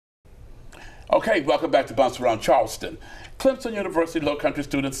Okay, welcome back to Bounce Around Charleston. Clemson University Lowcountry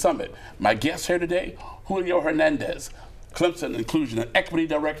Student Summit. My guest here today, Julio Hernandez, Clemson Inclusion and Equity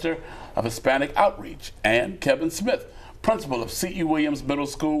Director of Hispanic Outreach, and Kevin Smith, Principal of C.E. Williams Middle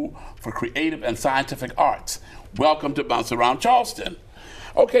School for Creative and Scientific Arts. Welcome to Bounce Around Charleston.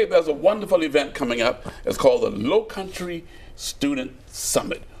 Okay, there's a wonderful event coming up. It's called the Lowcountry Student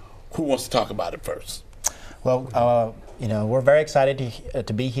Summit. Who wants to talk about it first? Well, we're very excited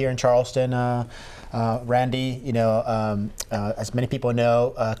to be here in Charleston. Randy, as many people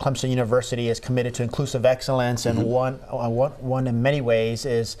know, Clemson University is committed to inclusive excellence, and one in many ways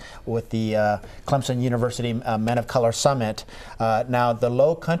is with the Clemson University Men of Color Summit. Now, the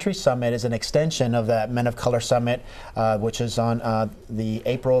Low Country Summit is an extension of that Men of Color Summit, which is on the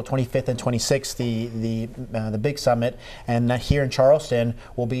April 25th and 26th, the big summit, and here in Charleston,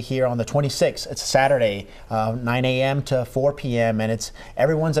 we'll be here on the 26th. It's Saturday, 9 a.m. to 4 p.m., and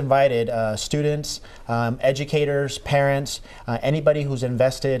everyone's invited, students, educators, parents, anybody who's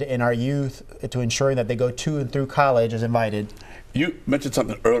invested in our youth to ensuring that they go to and through college is invited. You mentioned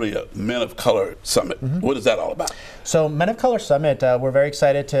something earlier, Men of Color Summit. What is that all about? So Men of Color Summit, we're very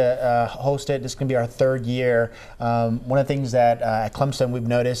excited to host it. This is going to be our third year. One of the things that at Clemson we've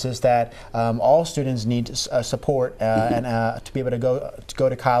noticed is that all students need support and to be able to go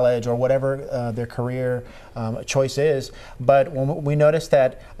to college or whatever their career choice is. But when we noticed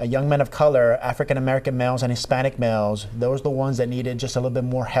that young men of color, African American males and Hispanic males, those are the ones that needed just a little bit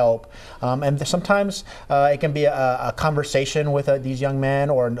more help. And sometimes it can be a conversation with these young men,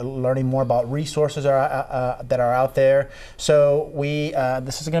 or learning more about resources that are out there. So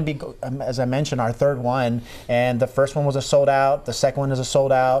this is going to be, as I mentioned, our third one, and the first one was a sold out. The second one is a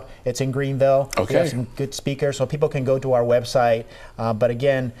sold out. It's in Greenville. Okay. We have some good speakers, so people can go to our website. But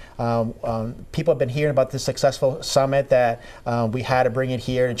again, people have been hearing about this successful summit that we had to bring it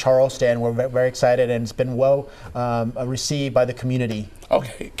here in Charleston. We're very excited, and it's been well received by the community.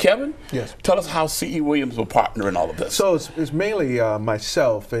 Okay, Kevin? Yes. Tell us how C.E. Williams will partner in all of this. So it's mainly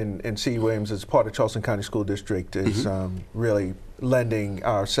myself and C.E. Williams as part of Charleston County School District is really lending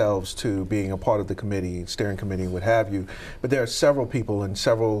ourselves to being a part of the committee, steering committee, what have you. But there are several people in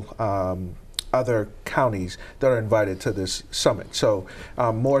several other counties that are invited to this summit. So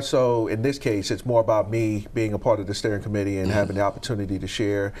more so in this case, it's more about me being a part of the steering committee and having the opportunity to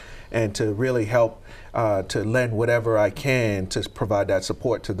share and to really help to lend whatever I can to provide that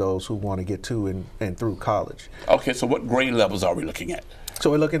support to those who want to get to and through college. Okay, so what grade levels are we looking at? So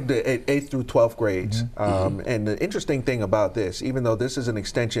we're looking at 8th through 12th grades. And the interesting thing about this, even though this is an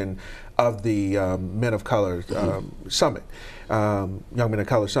extension of the Men of Color Summit, Young Men of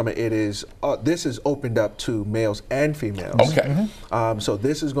Color Summit, it is this is opened up to males and females. Okay. So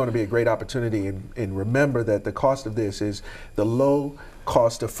this is going to be a great opportunity, and remember that the cost of this is the low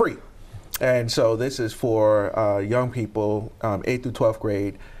cost of free. And so this is for young people, 8th through 12th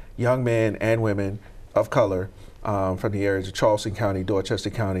grade, young men and women of color from the areas of Charleston County, Dorchester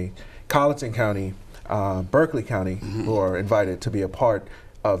County, Colleton County, Berkeley County, who are invited to be a part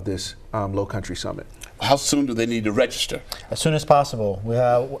of this Low Country Summit. How soon do they need to register? As soon as possible.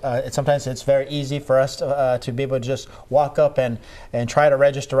 Sometimes it's very easy for us to be able to just walk up and try to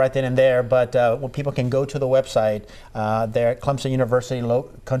register right then and there, but when people can go to the website, they're at Clemson University Low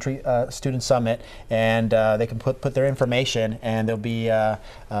Country Student Summit, and they can put their information, and there'll be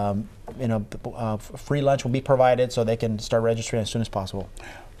free lunch will be provided, so they can start registering as soon as possible.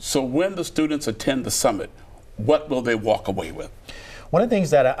 So when the students attend the summit, what will they walk away with? One of the things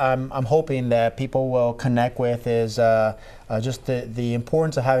that I'm hoping that people will connect with is just the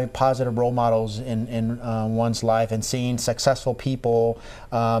importance of having positive role models in one's life, and seeing successful people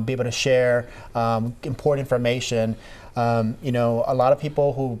be able to share important information. A lot of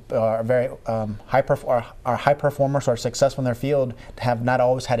people who are very high performers or successful in their field have not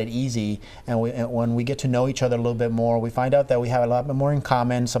always had it easy. And when we get to know each other a little bit more, we find out that we have a lot more in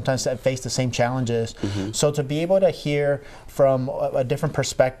common, sometimes that face the same challenges. So to be able to hear from a different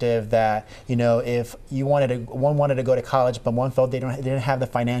perspective that, if one wanted to go to college, but one felt they didn't have the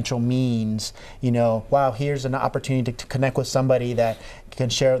financial means, wow, here's an opportunity to connect with somebody that can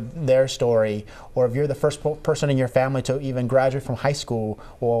share their story. Or if you're the first person in your family to even graduate from high school,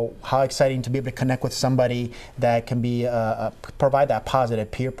 well, how exciting to be able to connect with somebody that can be provide that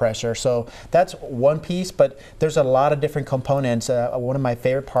positive peer pressure. So that's one piece, but there's a lot of different components. One of my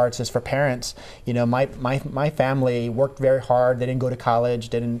favorite parts is for parents. My family worked very hard. They didn't go to college,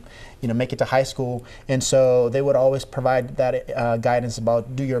 didn't make it to high school, and so they would always provide that guidance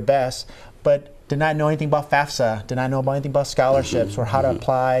about do your best. But did not know anything about FAFSA, did not know about anything about scholarships or how to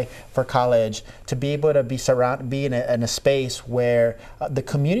apply for college, to be able to be in a space where the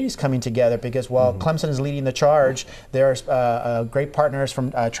community is coming together, because while Clemson is leading the charge, there are great partners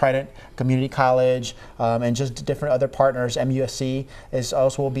from Trident Community College and just different other partners. MUSC is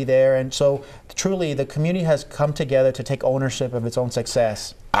also will be there, and so truly the community has come together to take ownership of its own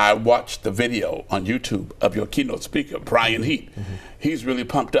success. I watched the video on YouTube of your keynote speaker, Brian Heat. He's really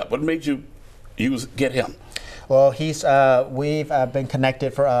pumped up. What made you get him? Well, we've been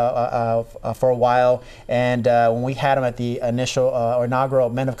connected for a while, and when we had him at the initial or inaugural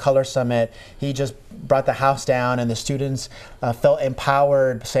Men of Color Summit, he just brought the house down, and the students felt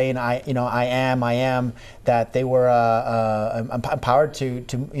empowered, saying, "I am." That they were empowered to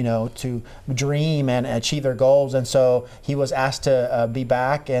dream and achieve their goals, and so he was asked to be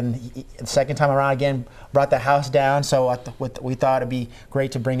back, and the second time around again brought the house down. So we thought it'd be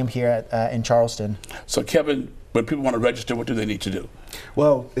great to bring him here in Charleston. So Kevin, when people want to register, what do they need to do?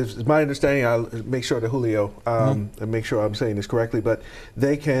 Well, it's my understanding, I'll make sure that Julio, and make sure I'm saying this correctly, but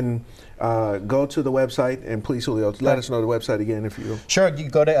they can go to the website, and please, Julio, let us know the website again if you. Sure, you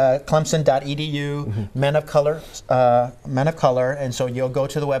go to clemson.edu, Men of Color, and so you'll go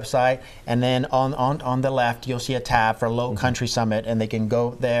to the website, and then on the left you'll see a tab for Lowcountry Summit, and they can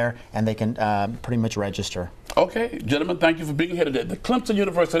go there and they can pretty much register. Okay, gentlemen, thank you for being here today. The Clemson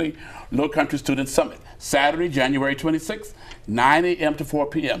University Lowcountry Student Summit, Saturday, January 26th, 9 a.m. to 4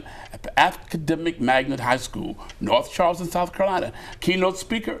 p.m. at the Academic Magnet High School, North Charleston, South Carolina. Keynote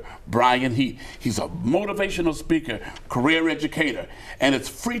speaker, Brian Heat. He's a motivational speaker, career educator, and it's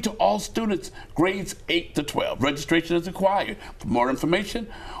free to all students, grades 8 to 12. Registration is required. For more information,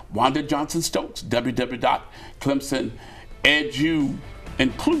 Wanda Johnson Stokes, www.clemsoneduinclusion,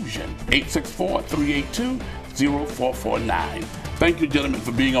 864-382-0449. Thank you, gentlemen,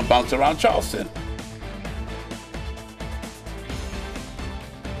 for being on Bounce Around Charleston.